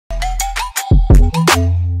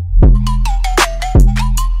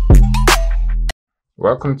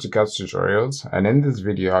Welcome to CATS Tutorials, and in this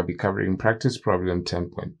video I'll be covering practice problem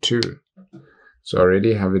 10.2. So I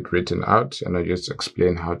already have it written out and I'll just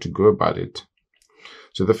explain how to go about it.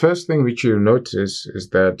 So the first thing which you'll notice is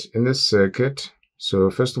that in this circuit, so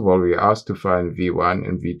first of all we're asked to find V1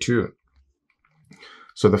 and V2.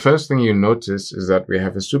 So the first thing you notice is that we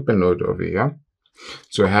have a supernode over here.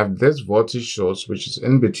 So I have this voltage source which is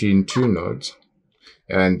in between two nodes,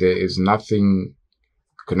 and there is nothing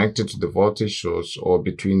connected to the voltage source or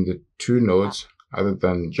between the two nodes other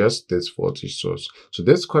than just this voltage source. So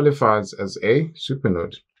this qualifies as a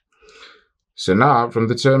supernode. So now from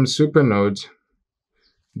the term supernode,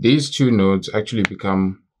 these two nodes actually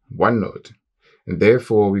become one node, and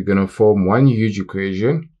therefore we're going to form one huge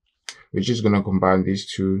equation which is going to combine these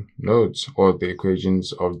two nodes, or the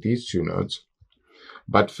equations of these two nodes.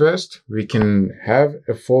 But first, we can have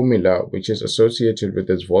a formula which is associated with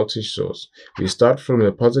this voltage source. We start from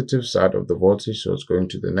the positive side of the voltage source going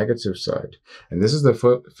to the negative side. And this is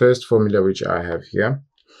the first formula which I have here,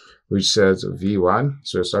 which says V1.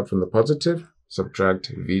 So I start from the positive,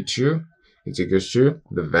 subtract V2 is equals to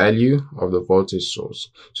the value of the voltage source.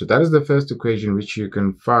 So that is the first equation which you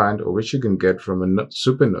can find, or which you can get from a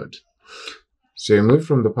supernode. So you move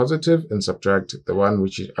from the positive and subtract the one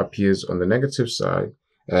which appears on the negative side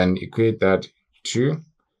and equate that to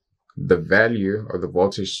the value of the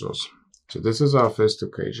voltage source. So this is our first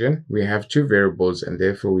equation. We have two variables and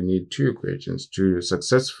therefore we need two equations to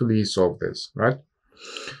successfully solve this, right?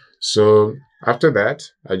 So after that,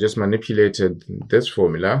 I just manipulated this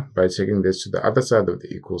formula by taking this to the other side of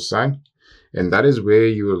the equal sign. And that is where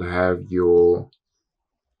you will have your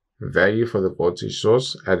value for the voltage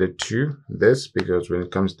source added to this, because when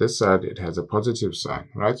it comes this side it has a positive sign,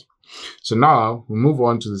 right? So now we move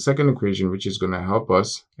on to the second equation which is going to help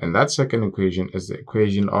us, and that second equation is the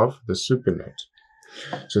equation of the supernode.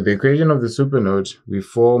 So the equation of the supernode we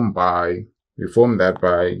form that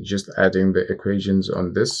by just adding the equations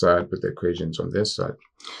on this side with the equations on this side.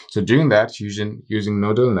 So doing that using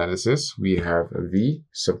nodal analysis, we have V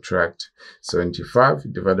subtract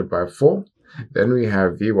 75 divided by 4. Then we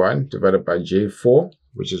have V1 divided by J4,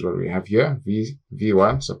 which is what we have here.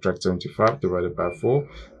 V1 subtract 75 divided by 4.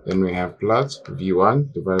 Then we have plus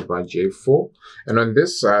V1 divided by J4. And on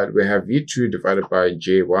this side, we have V2 divided by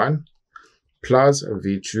J1 plus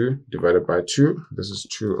V2 divided by 2. This is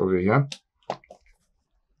 2 over here.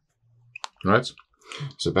 Right?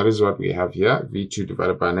 So that is what we have here. V2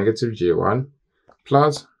 divided by negative J1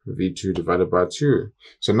 plus V2 divided by 2.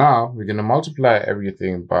 So now we're going to multiply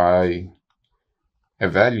everything by a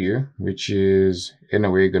value which is in a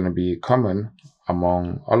way going to be common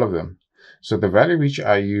among all of them. So the value which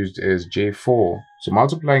I used is J4. So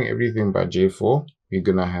multiplying everything by J4, we're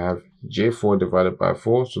going to have J4 divided by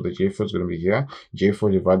 4. So the J4 is going to be here.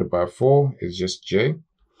 J4 divided by 4 is just J.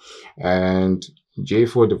 And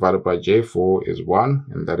J4 divided by J4 is 1.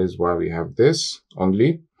 And that is why we have this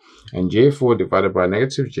only. And J4 divided by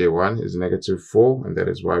negative J1 is negative 4, and that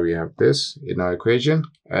is why we have this in our equation.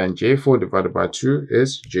 And J4 divided by 2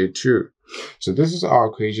 is J2. So this is our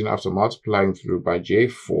equation after multiplying through by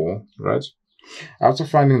J4, right? After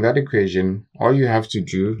finding that equation, all you have to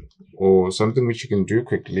do, or something which you can do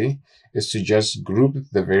quickly, is to just group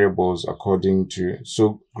the variables according to,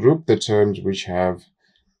 so group the terms which have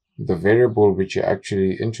the variable which you're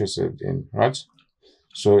actually interested in, right?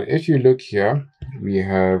 So if you look here, we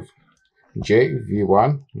have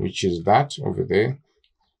JV1, which is that over there,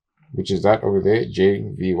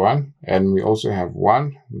 JV1, and we also have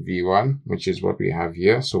 1V1, which is what we have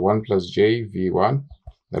here. So 1 plus JV1,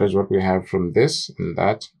 that is what we have from this and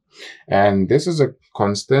that. And this is a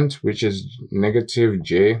constant, which is negative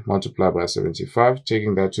J multiplied by 75.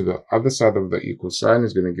 Taking that to the other side of the equal sign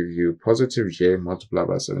is going to give you positive J multiplied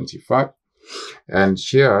by 75. And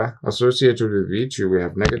here, associated with V2, we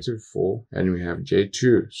have negative 4 and we have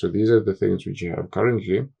J2. So these are the things which you have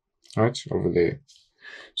currently, right, over there.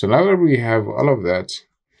 So now that we have all of that,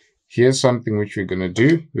 here's something which we're going to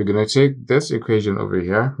do. We're going to take this equation over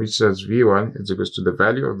here, which says V1 is equals to the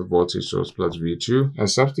value of the voltage source plus V2, and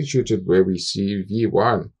substitute it where we see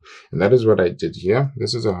V1. And that is what I did here.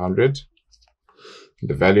 This is 100.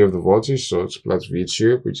 The value of the voltage source plus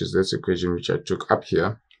V2, which is this equation which I took up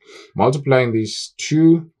here. Multiplying these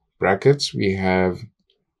two brackets, we have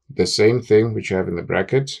the same thing which you have in the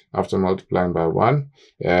bracket after multiplying by 1.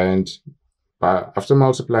 And after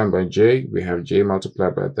multiplying by J, we have J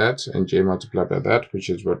multiplied by that and J multiplied by that, which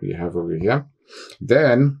is what we have over here.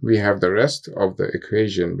 Then we have the rest of the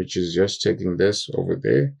equation, which is just taking this over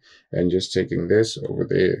there and just taking this over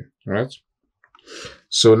there, right?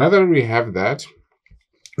 So now that we have that,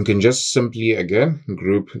 we can just simply, again,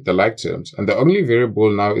 group the like terms. And the only variable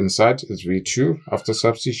now inside is V2 after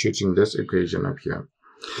substituting this equation up here.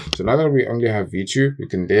 So now that we only have V2, we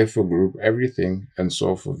can therefore group everything and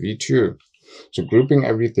solve for V2. So grouping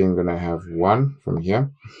everything, we're going to have 1 from here.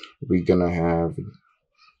 We're going to have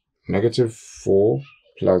 -4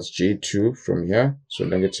 plus J2 from here. So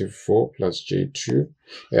 -4 plus J2.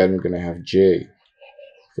 And we're going to have J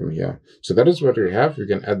from here. So that is what we have. We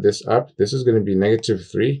can add this up. This is going to be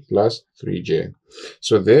 -3 plus 3J.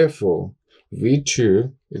 So therefore,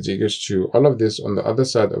 V2 is equals to all of this on the other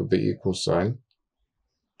side of the equal sign,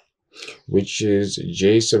 which is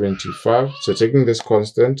J75. So taking this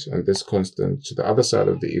constant and this constant to the other side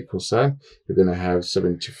of the equal sign, we're going to have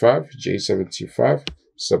 75, J75,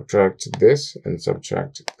 subtract this and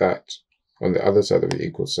subtract that on the other side of the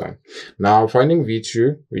equal sign. Now, finding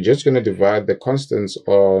V2, we're just going to divide the constants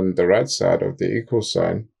on the right side of the equal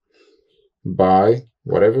sign by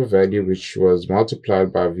whatever value which was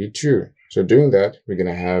multiplied by V2. So doing that, we're going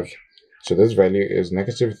to have, so this value is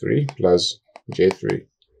 -3 plus J3,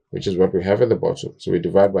 which is what we have at the bottom. So we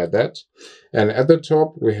divide by that. And at the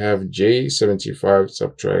top, we have J75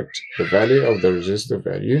 subtract the value of the resistor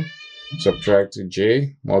value, subtract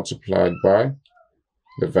J multiplied by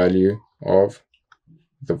the value of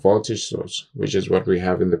the voltage source, which is what we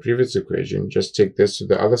have in the previous equation. Just take this to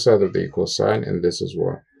the other side of the equal sign and this as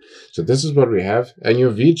well. So this is what we have. And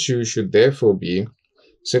your V2 should therefore be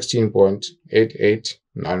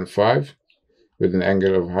 16.8895 with an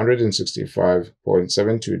angle of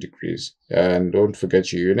 165.72 degrees. And don't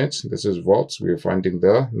forget your units. This is volts. We're finding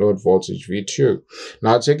the node voltage V2.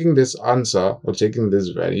 Now taking this answer or taking this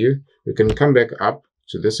value, we can come back up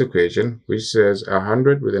to this equation, which says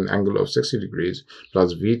 100 with an angle of 60 degrees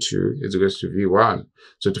plus V2 is equals to V1.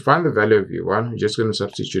 So to find the value of V1, we're just going to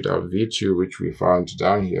substitute our V2, which we found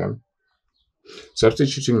down here.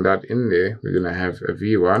 Substituting that in there, we're going to have a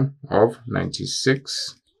V1 of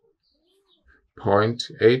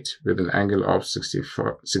 96.8 with an angle of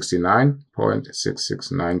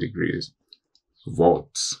 69.669 degrees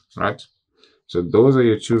volts, right? So those are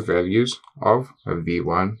your two values of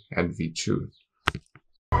V1 and V2.